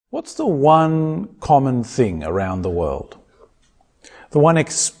What's the one common thing around the world? The one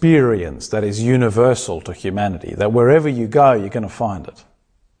experience that is universal to humanity, that wherever you go, you're going to find it.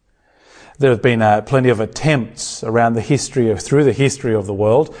 There have been plenty of attempts through the history of the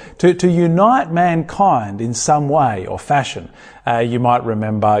world to unite mankind in some way or fashion. You might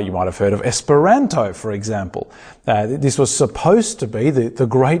have heard of Esperanto, for example. This was supposed to be the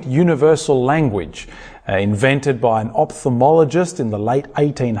great universal language invented by an ophthalmologist in the late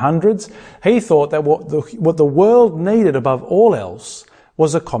 1800s. He thought that what the world needed above all else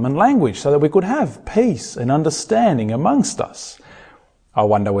was a common language so that we could have peace and understanding amongst us. I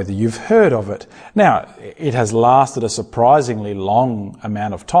wonder whether you've heard of it. Now, it has lasted a surprisingly long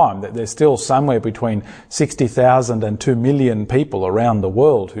amount of time. There's still somewhere between 60,000 and 2 million people around the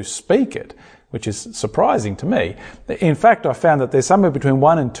world who speak it, which is surprising to me. In fact, I found that there's somewhere between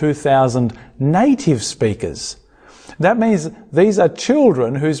 1,000 and 2,000 native speakers. That means these are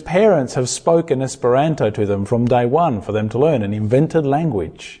children whose parents have spoken Esperanto to them from day one for them to learn an invented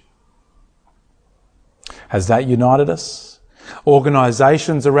language. Has that united us?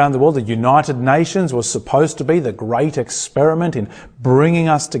 Organisations around the world, the United Nations was supposed to be the great experiment in bringing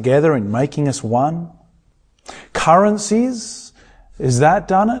us together and making us one. Currencies, has that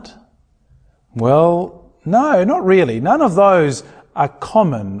done it? Well, no, not really. None of those are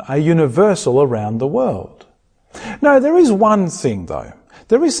common, are universal around the world. No, there is one thing though.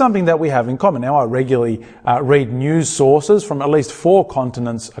 There is something that we have in common. Now, I regularly read news sources from at least 4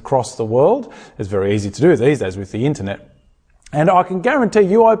 continents across the world. It's very easy to do these days with the internet. And I can guarantee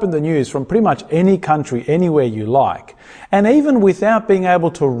you open the news from pretty much any country, anywhere you like, and even without being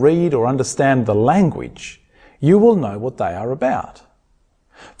able to read or understand the language, you will know what they are about.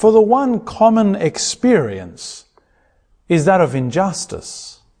 For the one common experience is that of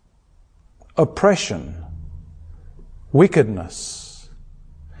injustice, oppression, wickedness,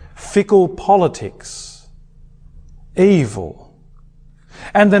 fickle politics, evil,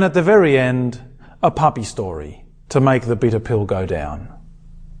 and then at the very end, a puppy story to make the bitter pill go down.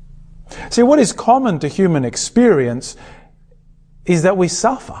 See, what is common to human experience is that we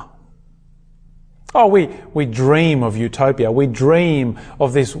suffer. Oh, we dream of utopia. We dream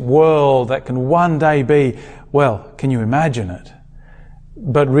of this world that can one day be, well, can you imagine it?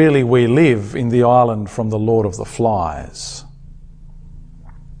 But really we live in the island from the Lord of the Flies.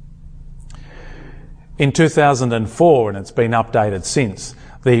 In 2004, and it's been updated since,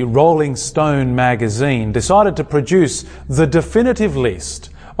 the Rolling Stone magazine decided to produce the definitive list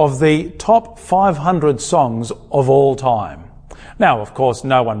of the top 500 songs of all time. Now, of course,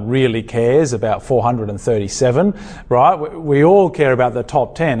 no one really cares about 437, right? We all care about the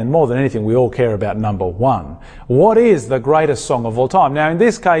top 10, and more than anything, we all care about number 1. What is the greatest song of all time? Now, in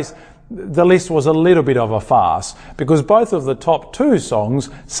this case, the list was a little bit of a farce because both of the top 2 songs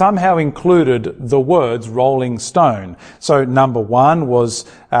somehow included the words Rolling Stone. So number 1 was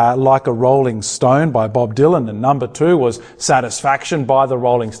Like a Rolling Stone by Bob Dylan, and number 2 was Satisfaction by the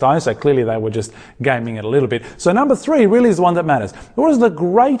Rolling Stones. So clearly they were just gaming it a little bit. So number 3 really is the one that matters. What is the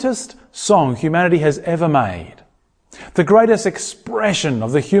greatest song humanity has ever made? The greatest expression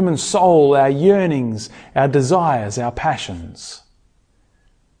of the human soul, our yearnings, our desires, our passions.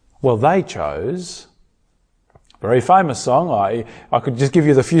 Well, they chose a very famous song. I could just give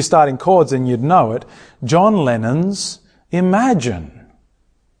you the few starting chords and you'd know it. John Lennon's Imagine.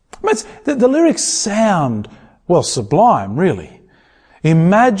 I mean, the lyrics sound, well, sublime, really.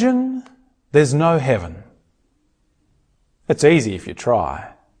 Imagine there's no heaven. It's easy if you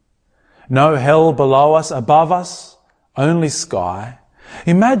try. No hell below us, above us, only sky.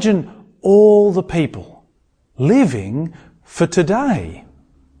 Imagine all the people living for today.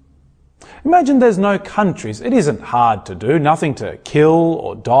 Imagine there's no countries. It isn't hard to do, nothing to kill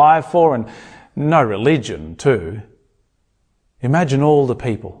or die for, and no religion too. Imagine all the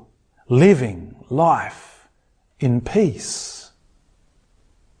people living life in peace.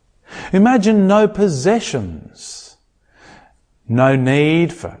 Imagine no possessions, no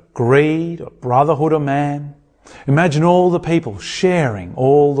need for greed or brotherhood of man. Imagine all the people sharing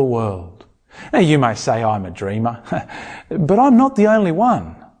all the world. Now you may say I'm a dreamer, but I'm not the only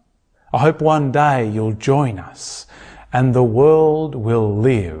one. I hope one day you'll join us and the world will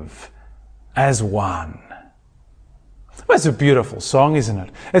live as one. Well, it's a beautiful song, isn't it?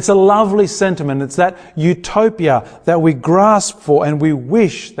 It's a lovely sentiment. It's that utopia that we grasp for and we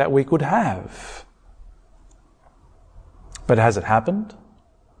wish that we could have. But has it happened?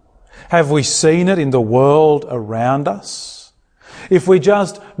 Have we seen it in the world around us? If we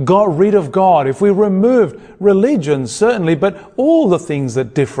just got rid of God, if we removed religion, certainly, but all the things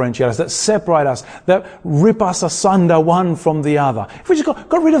that differentiate us, that separate us, that rip us asunder one from the other. If we just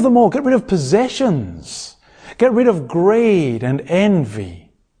got rid of them all, get rid of possessions, get rid of greed and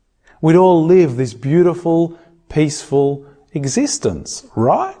envy, we'd all live this beautiful, peaceful existence,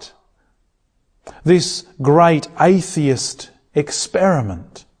 right? This great atheist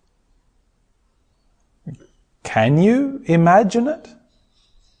experiment. Can you imagine it?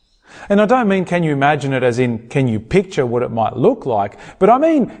 And I don't mean can you imagine it as in can you picture what it might look like, but I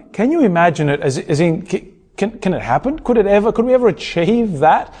mean can you imagine it as in can it happen? Could we ever achieve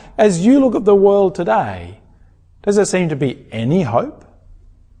that? As you look at the world today, does there seem to be any hope?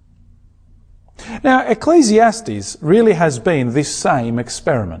 Now, Ecclesiastes really has been this same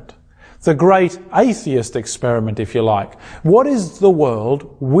experiment. The great atheist experiment, if you like. What is the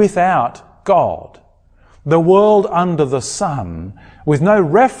world without God? The world under the sun, with no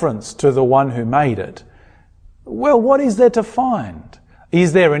reference to the one who made it. Well, what is there to find?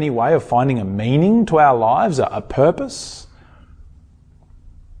 Is there any way of finding a meaning to our lives, a purpose?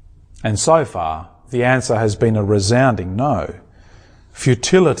 And so far, the answer has been a resounding no.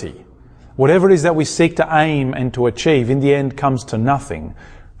 Futility. Whatever it is that we seek to aim and to achieve, in the end comes to nothing,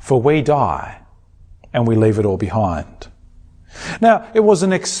 for we die and we leave it all behind. Now, it was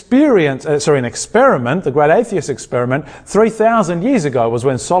an experiment, the great atheist experiment, 3,000 years ago was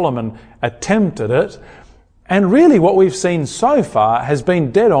when Solomon attempted it. And really what we've seen so far has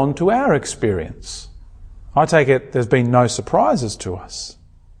been dead on to our experience. I take it there's been no surprises to us.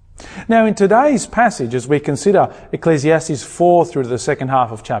 Now, in today's passage, as we consider Ecclesiastes 4 through to the second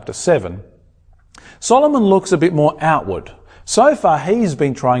half of chapter 7, Solomon looks a bit more outward. So far, he's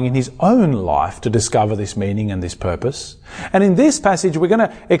been trying in his own life to discover this meaning and this purpose. And in this passage, we're going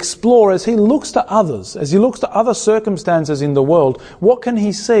to explore as he looks to others, as he looks to other circumstances in the world, what can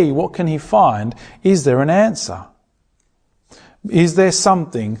he see? What can he find? Is there an answer? Is there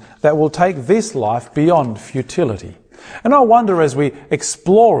something that will take this life beyond futility? And I wonder as we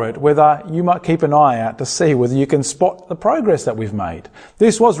explore it whether you might keep an eye out to see whether you can spot the progress that we've made.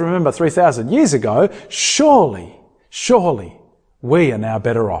 This was, remember, 3,000 years ago. Surely, we are now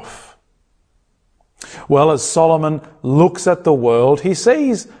better off. Well, as Solomon looks at the world, he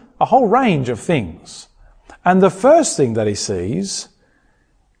sees a whole range of things. And the first thing that he sees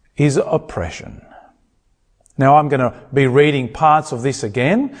is oppression. Now, I'm going to be reading parts of this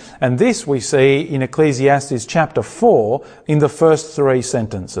again, and this we see in Ecclesiastes chapter 4 in the first 3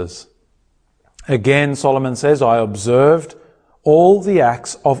 sentences. Again, Solomon says, I observed all the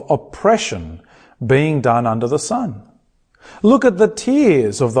acts of oppression being done under the sun. Look at the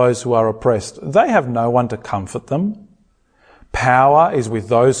tears of those who are oppressed. They have no one to comfort them. Power is with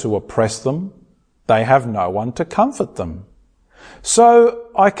those who oppress them. They have no one to comfort them. So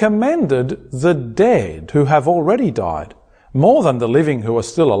I commended the dead who have already died, more than the living who are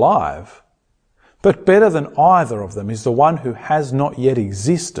still alive. But better than either of them is the one who has not yet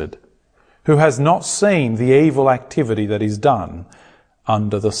existed, who has not seen the evil activity that is done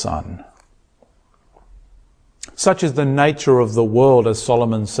under the sun. Such is the nature of the world as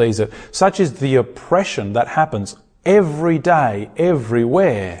Solomon sees it. Such is the oppression that happens every day,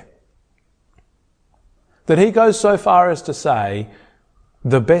 everywhere, that he goes so far as to say,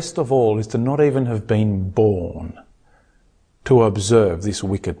 the best of all is to not even have been born to observe this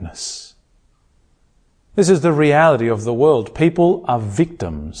wickedness. This is the reality of the world. People are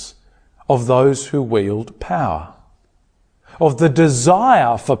victims of those who wield power, of the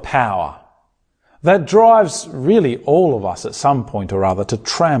desire for power that drives really all of us at some point or other to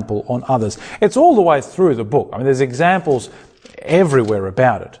trample on others. It's all the way through the book. I mean, there's examples everywhere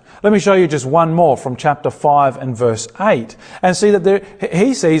about it. Let me show you just one more from chapter 5 and verse 8, and see that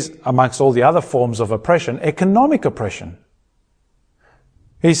he sees, amongst all the other forms of oppression, economic oppression.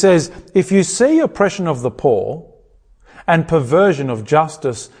 He says, if you see oppression of the poor and perversion of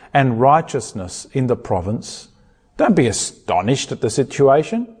justice and righteousness in the province, don't be astonished at the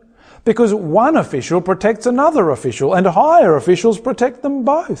situation, because one official protects another official, and higher officials protect them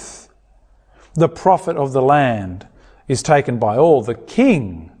both. The profit of the land is taken by all. The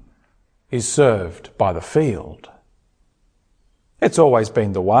king is served by the field. It's always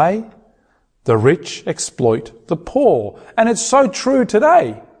been the way. The rich exploit the poor. And it's so true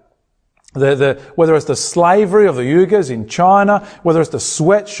today. Whether it's the slavery of the Uyghurs in China, whether it's the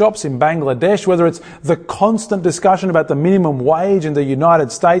sweatshops in Bangladesh, whether it's the constant discussion about the minimum wage in the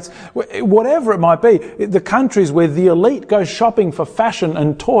United States, whatever it might be, the countries where the elite go shopping for fashion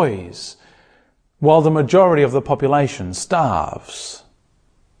and toys, while the majority of the population starves.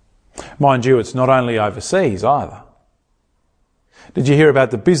 Mind you, it's not only overseas either. Did you hear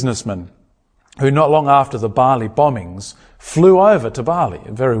about the businessman who not long after the Bali bombings flew over to Bali,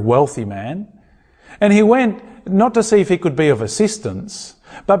 a very wealthy man, and he went not to see if he could be of assistance,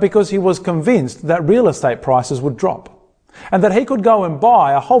 but because he was convinced that real estate prices would drop and that he could go and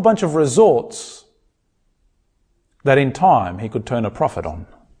buy a whole bunch of resorts that in time he could turn a profit on.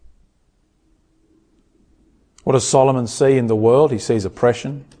 What does Solomon see in the world? He sees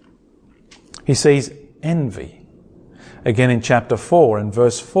oppression. He sees envy. Again in chapter 4 and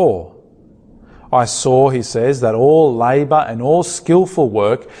verse 4. I saw, he says, that all labour and all skillful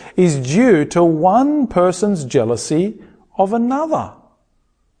work is due to one person's jealousy of another.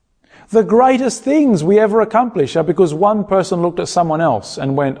 The greatest things we ever accomplish are because one person looked at someone else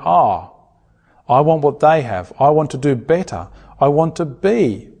and went, I want what they have. I want to do better. I want to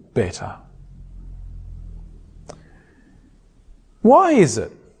be better. Why is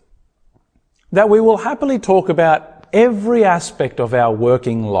it that we will happily talk about every aspect of our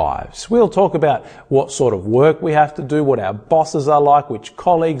working lives? We'll talk about what sort of work we have to do, what our bosses are like, which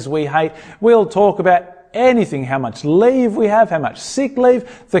colleagues we hate. We'll talk about anything, how much leave we have, how much sick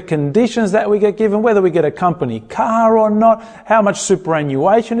leave, the conditions that we get given, whether we get a company car or not, how much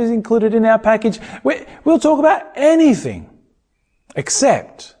superannuation is included in our package. We'll talk about anything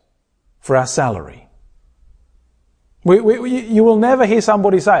except for our salary. You will never hear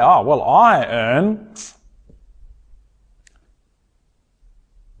somebody say, I earn.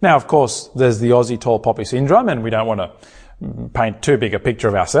 Now, of course, there's the Aussie tall poppy syndrome, and we don't want to paint too big a picture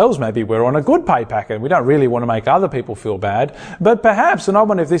of ourselves. Maybe we're on a good pay packet and we don't really want to make other people feel bad. But perhaps, and I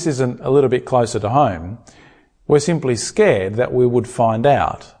wonder if this isn't a little bit closer to home, we're simply scared that we would find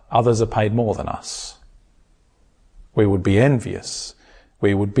out others are paid more than us. We would be envious.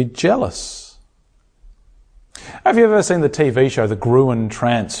 We would be jealous. Have you ever seen the TV show The Gruen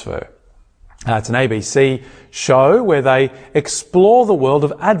Transfer? It's an ABC show where they explore the world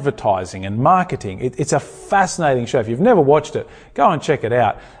of advertising and marketing. It's a fascinating show. If you've never watched it, go and check it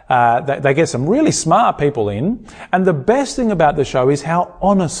out. They get some really smart people in, and the best thing about the show is how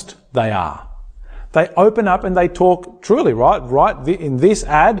honest they are. They open up and they talk truly, right? In this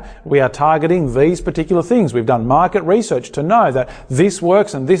ad, we are targeting these particular things. We've done market research to know that this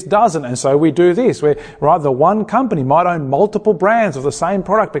works and this doesn't, and so we do this. The one company might own multiple brands of the same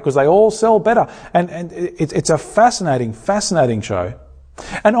product because they all sell better. And it's a fascinating show.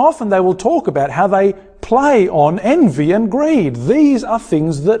 And often they will talk about how they play on envy and greed. These are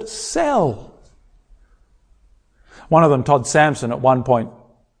things that sell. One of them, Todd Sampson, at one point,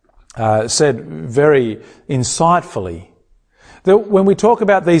 said very insightfully that when we talk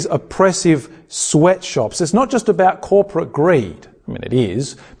about these oppressive sweatshops, it's not just about corporate greed. I mean, it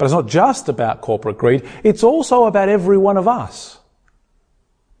is, but it's not just about corporate greed. It's also about every one of us,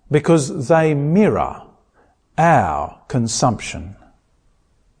 because they mirror our consumption.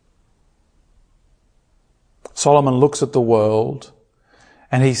 Solomon looks at the world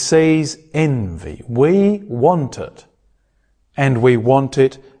and he sees envy. We want it, and we want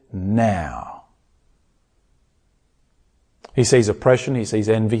it now. He sees oppression, he sees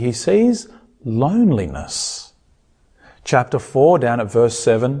envy, he sees loneliness. Chapter 4, down at verse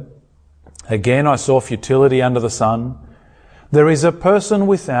 7. Again I saw futility under the sun. There is a person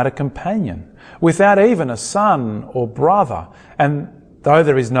without a companion, without even a son or brother, and though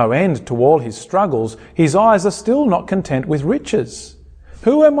there is no end to all his struggles, his eyes are still not content with riches.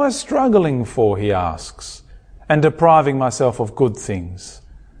 Who am I struggling for, he asks, and depriving myself of good things?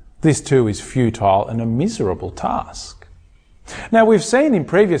 This too is futile and a miserable task. Now, we've seen in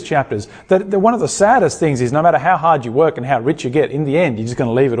previous chapters that one of the saddest things is no matter how hard you work and how rich you get, in the end you're just going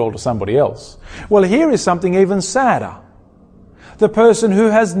to leave it all to somebody else. Well, here is something even sadder. The person who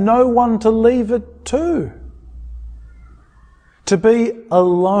has no one to leave it to. To be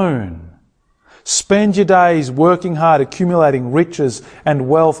alone. Spend your days working hard, accumulating riches and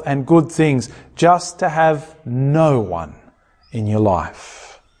wealth and good things, just to have no one in your life.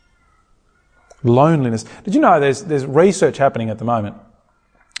 Loneliness. Did you know there's research happening at the moment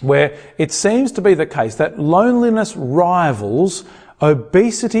where it seems to be the case that loneliness rivals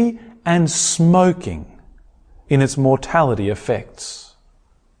obesity and smoking in its mortality effects.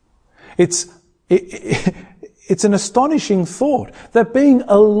 It's an astonishing thought that being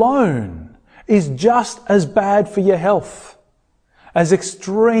alone is just as bad for your health as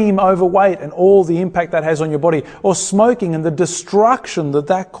extreme overweight and all the impact that has on your body, or smoking and the destruction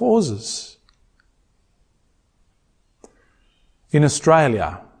that causes. In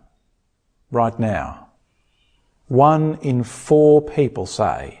Australia, right now, 1 in 4 people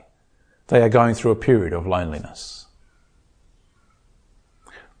say they are going through a period of loneliness.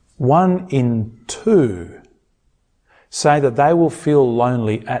 1 in 2 say that they will feel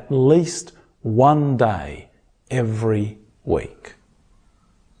lonely at least one day every week.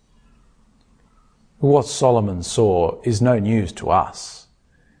 What Solomon saw is no news to us.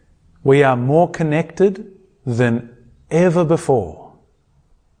 We are more connected than ever before,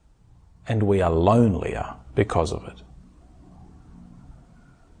 and we are lonelier because of it.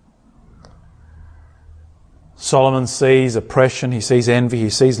 Solomon sees oppression, he sees envy, he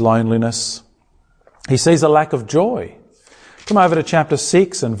sees loneliness, he sees a lack of joy. Come over to chapter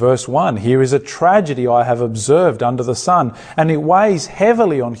 6 and verse 1. Here is a tragedy I have observed under the sun, and it weighs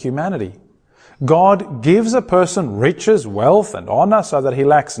heavily on humanity. God gives a person riches, wealth, and honour so that he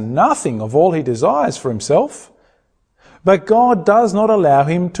lacks nothing of all he desires for himself. But God does not allow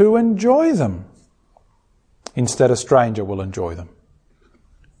him to enjoy them. Instead, a stranger will enjoy them.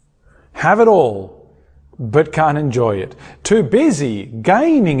 Have it all, but can't enjoy it. Too busy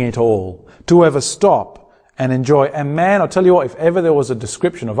gaining it all to ever stop and enjoy. And man, I'll tell you what, if ever there was a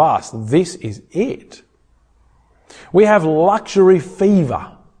description of us, this is it. We have luxury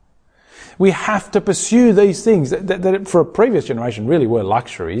fever. We have to pursue these things that for a previous generation really were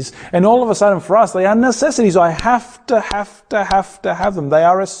luxuries. And all of a sudden for us, they are necessities. I have to have them. They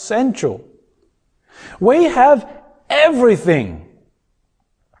are essential. We have everything.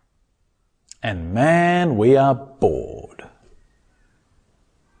 And man, we are bored.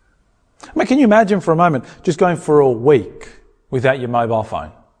 I mean, can you imagine for a moment just going for a week without your mobile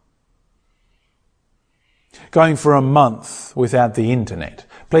phone? Going for a month without the internet.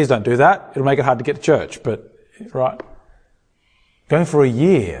 Please don't do that. It'll make it hard to get to church, but, right? Going for a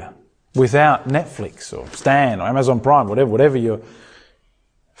year without Netflix or Stan or Amazon Prime, whatever your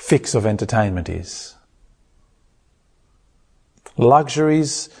fix of entertainment is.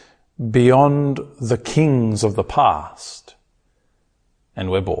 Luxuries beyond the kings of the past, and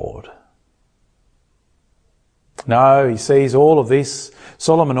we're bored. No, he sees all of this.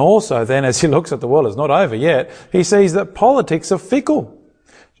 Solomon also then, as he looks at the world, it's not over yet, he sees that politics are fickle.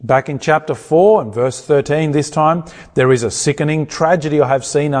 Back in chapter 4 and verse 13 this time, there is a sickening tragedy I have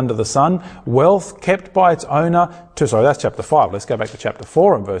seen under the sun, wealth kept by its owner that's chapter 5. Let's go back to chapter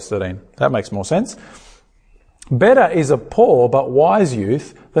 4 and verse 13. That makes more sense. Better is a poor but wise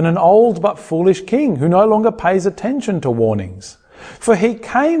youth than an old but foolish king who no longer pays attention to warnings. For he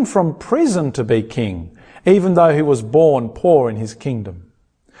came from prison to be king, even though he was born poor in his kingdom.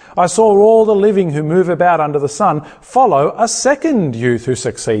 I saw all the living who move about under the sun follow a second youth who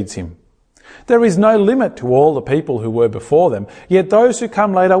succeeds him. There is no limit to all the people who were before them, yet those who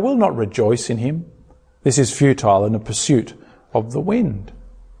come later will not rejoice in him. This is futile and a pursuit of the wind.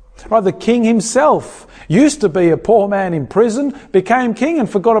 Right, the king himself used to be a poor man in prison, became king and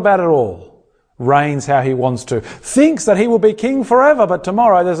forgot about it all. Reigns how he wants to. Thinks that he will be king forever, but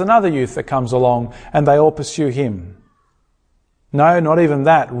tomorrow there's another youth that comes along and they all pursue him. No, not even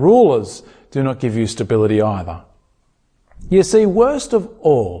that. Rulers do not give you stability either. You see, worst of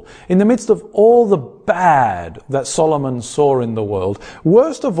all, in the midst of all the bad that Solomon saw in the world,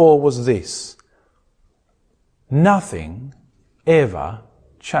 worst of all was this. Nothing ever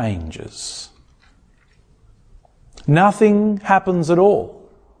changes. Nothing happens at all.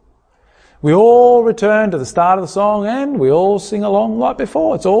 We all return to the start of the song and we all sing along like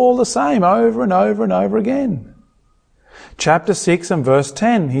before. It's all the same over and over and over again. Chapter 6 and verse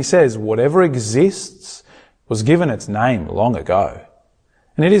 10, he says, whatever exists was given its name long ago,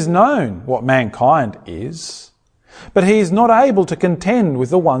 and it is known what mankind is. But he is not able to contend with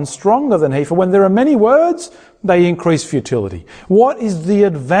the one stronger than he, for when there are many words, they increase futility. What is the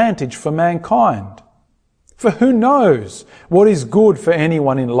advantage for mankind? For who knows what is good for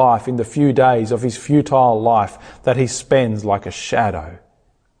anyone in life in the few days of his futile life that he spends like a shadow?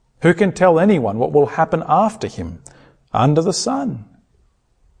 Who can tell anyone what will happen after him under the sun?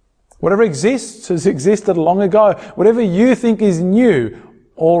 Whatever exists has existed long ago. Whatever you think is new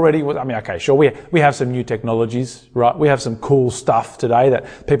already was, okay, sure, we have some new technologies, right? We have some cool stuff today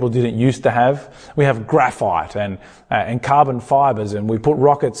that people didn't used to have. We have graphite and carbon fibers, and we put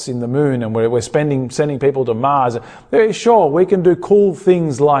rockets in the moon, and we're sending people to Mars. Sure, we can do cool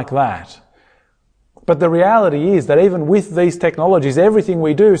things like that. But the reality is that even with these technologies, everything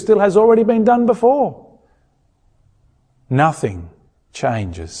we do still has already been done before. Nothing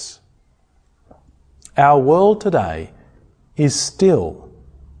changes. Our world today is still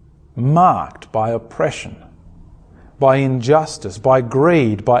marked by oppression, by injustice, by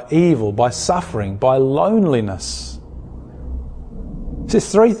greed, by evil, by suffering, by loneliness.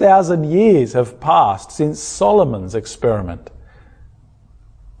 Just 3,000 years have passed since Solomon's experiment.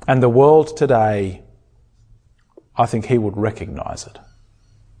 And the world today, I think he would recognize it.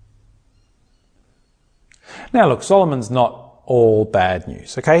 Now look, Solomon's not all bad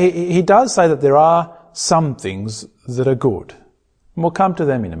news, okay? He does say that there are some things that are good. And we'll come to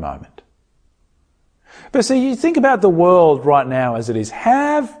them in a moment. But see, you think about the world right now as it is.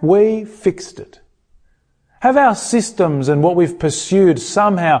 Have we fixed it? Have our systems and what we've pursued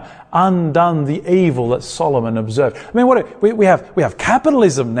somehow undone the evil that Solomon observed? I mean, we have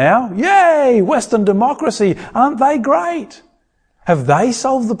capitalism now. Yay! Western democracy. Aren't they great? Have they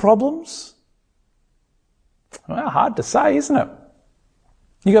solved the problems? Well, hard to say, isn't it?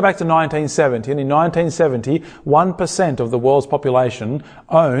 You go back to 1970, and in 1970, 1% of the world's population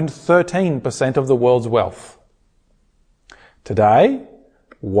owned 13% of the world's wealth. Today,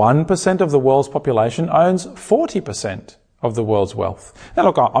 1% of the world's population owns 40% of the world's wealth. Now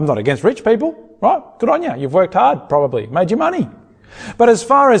look, I'm not against rich people, right? Good on you. You've worked hard, probably, made your money. But as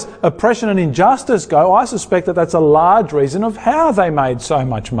far as oppression and injustice go, I suspect that that's a large reason of how they made so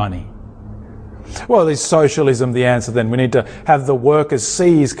much money. Well, is socialism the answer then? We need to have the workers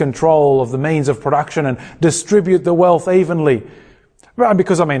seize control of the means of production and distribute the wealth evenly.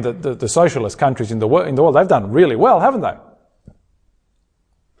 Because, I mean, the socialist countries in the world, they've done really well, haven't they?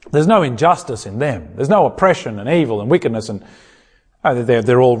 There's no injustice in them. There's no oppression and evil and wickedness, and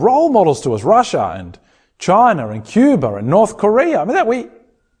they're all role models to us. Russia and China and Cuba and North Korea. I mean,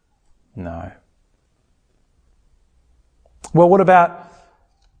 no. Well, what about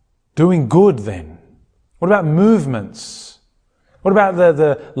doing good then? What about movements? What about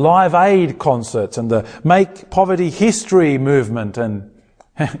the Live Aid concerts and the Make Poverty History movement? And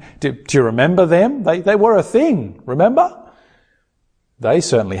do you remember them? They were a thing, remember? They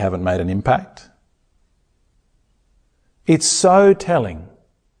certainly haven't made an impact. It's so telling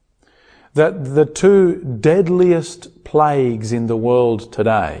that the two deadliest plagues in the world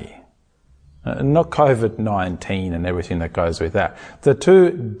today, not COVID-19 and everything that goes with that, the two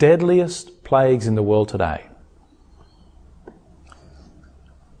deadliest plagues in the world today,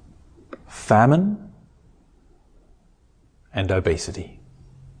 famine and obesity.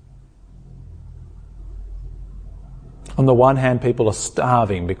 On the one hand, people are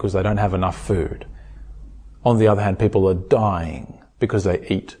starving because they don't have enough food. On the other hand, people are dying because they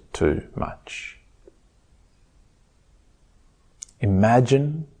eat too much.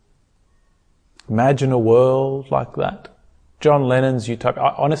 Imagine a world like that. John Lennon's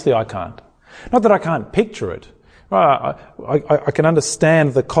Utopia. Honestly, I can't. Not that I can't picture it. I can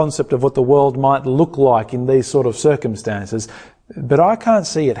understand the concept of what the world might look like in these sort of circumstances, but I can't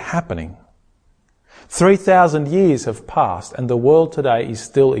see it happening. 3,000 years have passed and the world today is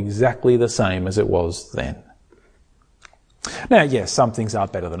still exactly the same as it was then. Now, yes, some things are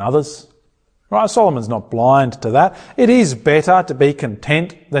better than others. Right? Solomon's not blind to that. It is better to be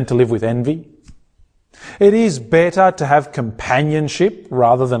content than to live with envy. It is better to have companionship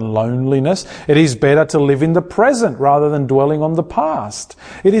rather than loneliness. It is better to live in the present rather than dwelling on the past.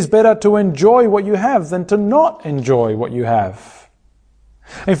 It is better to enjoy what you have than to not enjoy what you have.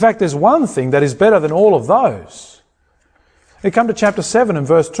 In fact, there's one thing that is better than all of those. You come to chapter 7 and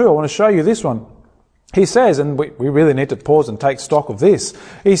verse 2. I want to show you this one. He says, and we really need to pause and take stock of this.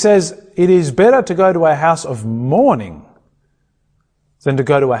 He says, it is better to go to a house of mourning than to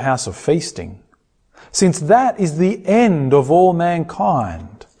go to a house of feasting, since that is the end of all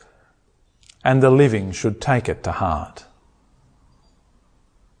mankind, and the living should take it to heart.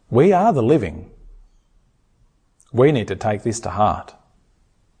 We are the living. We need to take this to heart.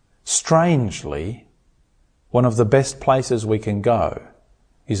 Strangely, one of the best places we can go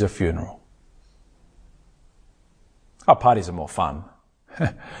is a funeral. Our parties are more fun.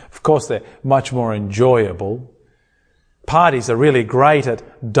 Of course, they're much more enjoyable. Parties are really great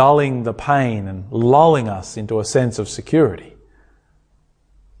at dulling the pain and lulling us into a sense of security.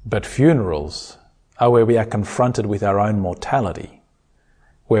 But funerals are where we are confronted with our own mortality,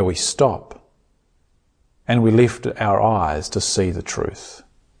 where we stop and we lift our eyes to see the truth.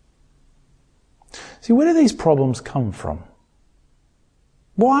 See, where do these problems come from?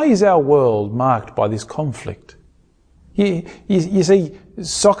 Why is our world marked by this conflict? You see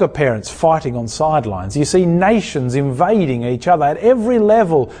soccer parents fighting on sidelines. You see nations invading each other at every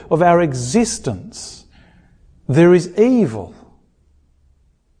level of our existence. There is evil.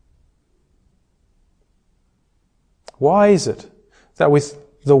 Why is it that with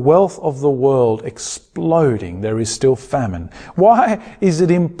the wealth of the world exploding, there is still famine? Why is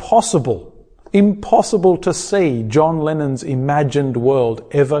it impossible to see John Lennon's imagined world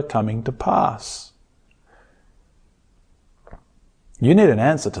ever coming to pass? You need an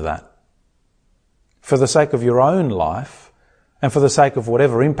answer to that. For the sake of your own life and for the sake of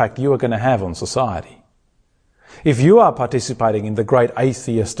whatever impact you are going to have on society. If you are participating in the great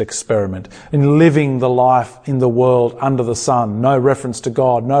atheist experiment, in living the life in the world under the sun, no reference to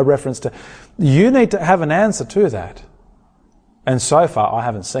God, no reference to... You need to have an answer to that. And so far, I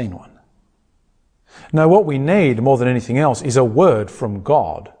haven't seen one. No, what we need more than anything else is a word from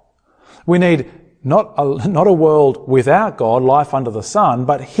God. We need not a world without God, life under the sun,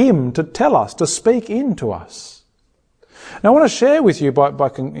 but Him to tell us, to speak into us. Now I want to share with you, by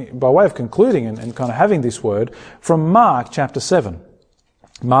way of concluding and kind of having this word, from Mark chapter 7.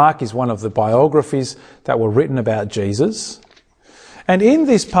 Mark is one of the biographies that were written about Jesus. And in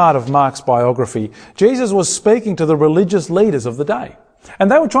this part of Mark's biography, Jesus was speaking to the religious leaders of the day.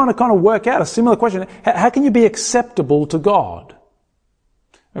 And they were trying to kind of work out a similar question. How can you be acceptable to God?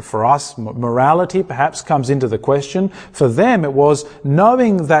 For us, morality perhaps comes into the question. For them, it was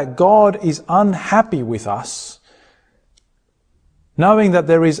knowing that God is unhappy with us, knowing that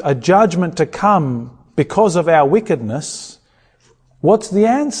there is a judgment to come because of our wickedness. What's the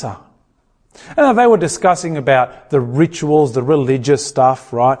answer? And they were discussing about the rituals, the religious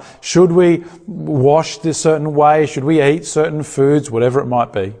stuff, right? Should we wash this certain way? Should we eat certain foods? Whatever it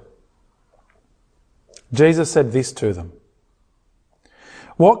might be. Jesus said this to them.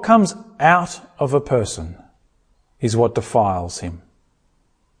 What comes out of a person is what defiles him.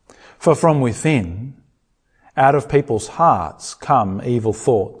 For from within, out of people's hearts come evil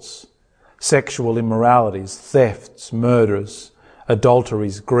thoughts, sexual immoralities, thefts, murders,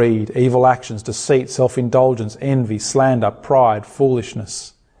 adulteries, greed, evil actions, deceit, self-indulgence, envy, slander, pride,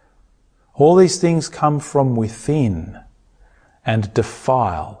 foolishness. All these things come from within and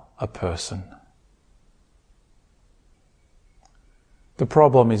defile a person. The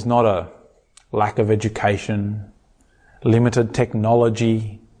problem is not a lack of education, limited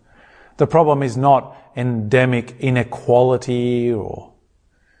technology. The problem is not endemic inequality or...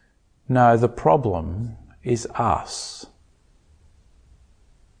 No, the problem is us.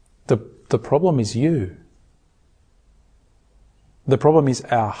 The problem is you. The problem is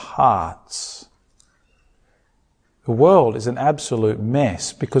our hearts. The world is an absolute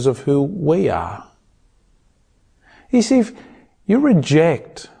mess because of who we are. You see, if you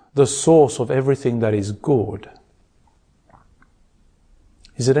reject the source of everything that is good,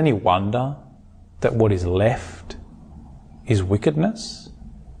 is it any wonder that what is left is wickedness?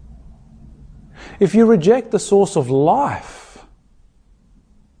 If you reject the source of life,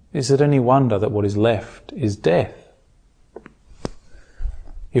 is it any wonder that what is left is death?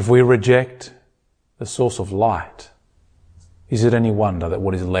 If we reject the source of light, is it any wonder that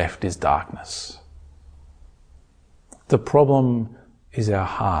what is left is darkness? The problem is our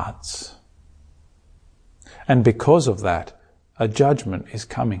hearts. And because of that, a judgment is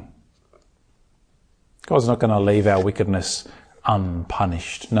coming. God's not going to leave our wickedness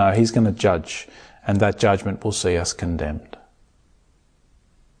unpunished. No, He's going to judge, and that judgment will see us condemned.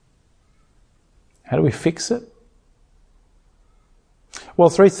 How do we fix it? Well,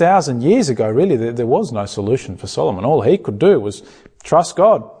 3,000 years ago, really, there was no solution for Solomon. All he could do was trust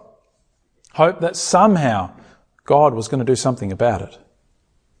God, hope that somehow God was going to do something about it.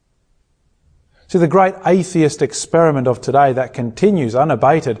 See, the great atheist experiment of today that continues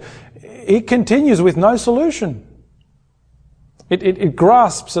unabated, it continues with no solution. It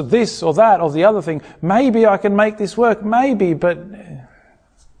grasps at this or that or the other thing. Maybe I can make this work, maybe, but it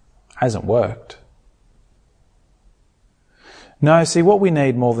hasn't worked. No, see, what we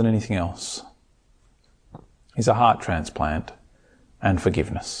need more than anything else is a heart transplant and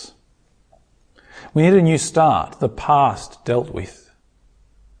forgiveness. We need a new start, the past dealt with,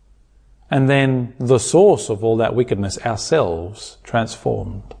 and then the source of all that wickedness, ourselves,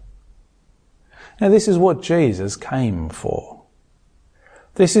 transformed. Now, this is what Jesus came for.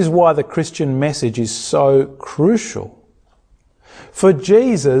 This is why the Christian message is so crucial. For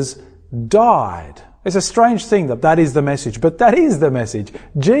Jesus died. It's a strange thing that is the message, but that is the message.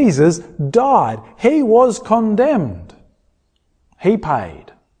 Jesus died. He was condemned. He paid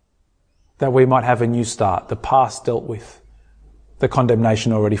that we might have a new start, the past dealt with, the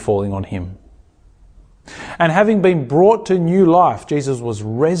condemnation already falling on Him. And having been brought to new life, Jesus was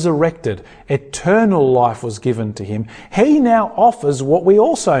resurrected. Eternal life was given to Him. He now offers what we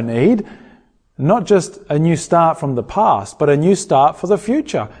also need, not just a new start from the past, but a new start for the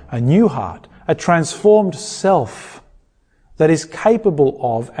future, a new heart, a transformed self that is capable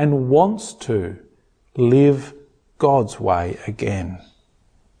of and wants to live God's way again.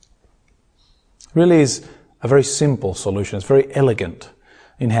 It really is a very simple solution. It's very elegant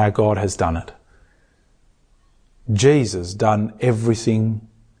in how God has done it. Jesus done everything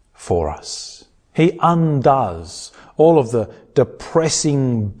for us. He undoes all of the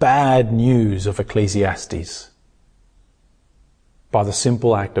depressing bad news of Ecclesiastes. by the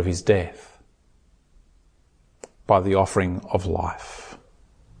simple act of his death, by the offering of life.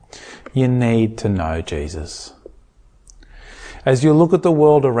 You need to know Jesus. As you look at the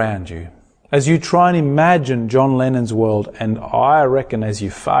world around you, as you try and imagine John Lennon's world, and I reckon as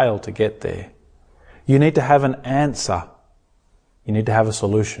you fail to get there, you need to have an answer. You need to have a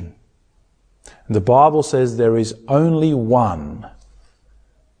solution. And the Bible says there is only one,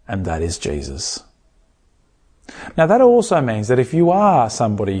 and that is Jesus. Now that also means that if you are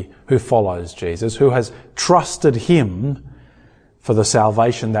somebody who follows Jesus, who has trusted him for the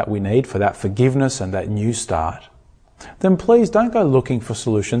salvation that we need, for that forgiveness and that new start, then please don't go looking for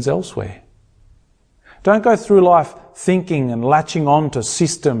solutions elsewhere. Don't go through life thinking and latching on to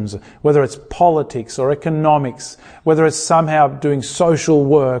systems, whether it's politics or economics, whether it's somehow doing social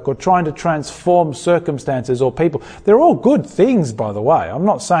work or trying to transform circumstances or people. They're all good things, by the way. I'm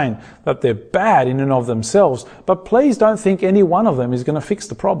not saying that they're bad in and of themselves, but please don't think any one of them is going to fix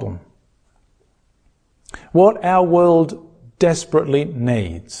the problem. What our world desperately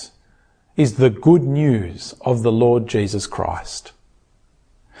needs is the good news of the Lord Jesus Christ.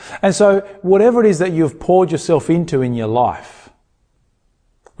 And so, whatever it is that you've poured yourself into in your life,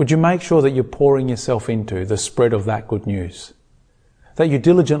 would you make sure that you're pouring yourself into the spread of that good news? That you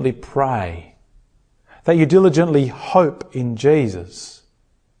diligently pray, that you diligently hope in Jesus,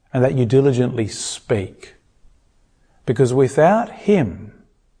 and that you diligently speak. Because without him,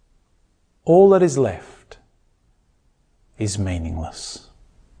 all that is left is meaningless.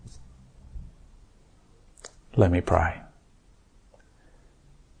 Let me pray.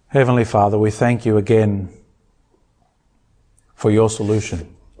 Heavenly Father, we thank you again for your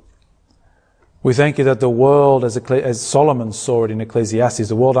solution. We thank you that the world, as Solomon saw it in Ecclesiastes,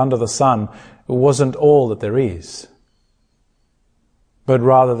 the world under the sun, wasn't all that there is, but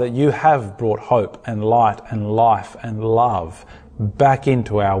rather that you have brought hope and light and life and love back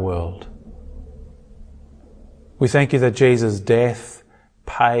into our world. We thank you that Jesus' death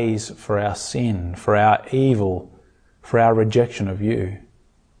pays for our sin, for our evil, for our rejection of you.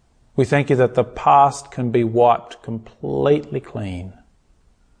 We thank you that the past can be wiped completely clean.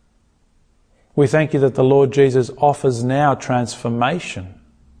 We thank you that the Lord Jesus offers now transformation,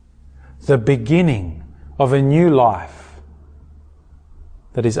 the beginning of a new life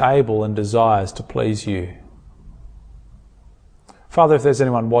that is able and desires to please you. Father, if there's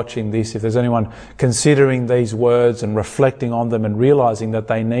anyone watching this, if there's anyone considering these words and reflecting on them and realizing that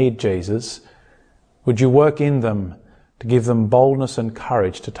they need Jesus, would you work in them to give them boldness and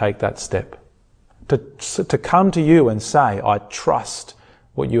courage to take that step, to come to you and say, I trust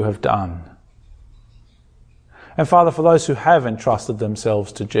what you have done. And Father, for those who have entrusted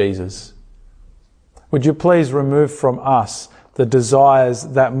themselves to Jesus, would you please remove from us the desires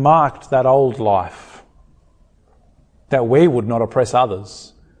that marked that old life, that we would not oppress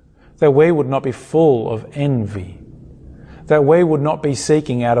others, that we would not be full of envy, that we would not be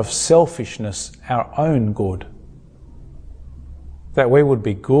seeking out of selfishness our own good, that we would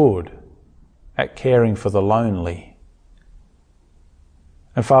be good at caring for the lonely.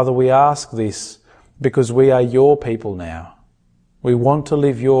 And Father, we ask this because we are your people now. We want to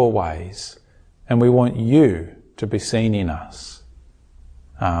live your ways, and we want you to be seen in us.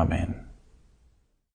 Amen.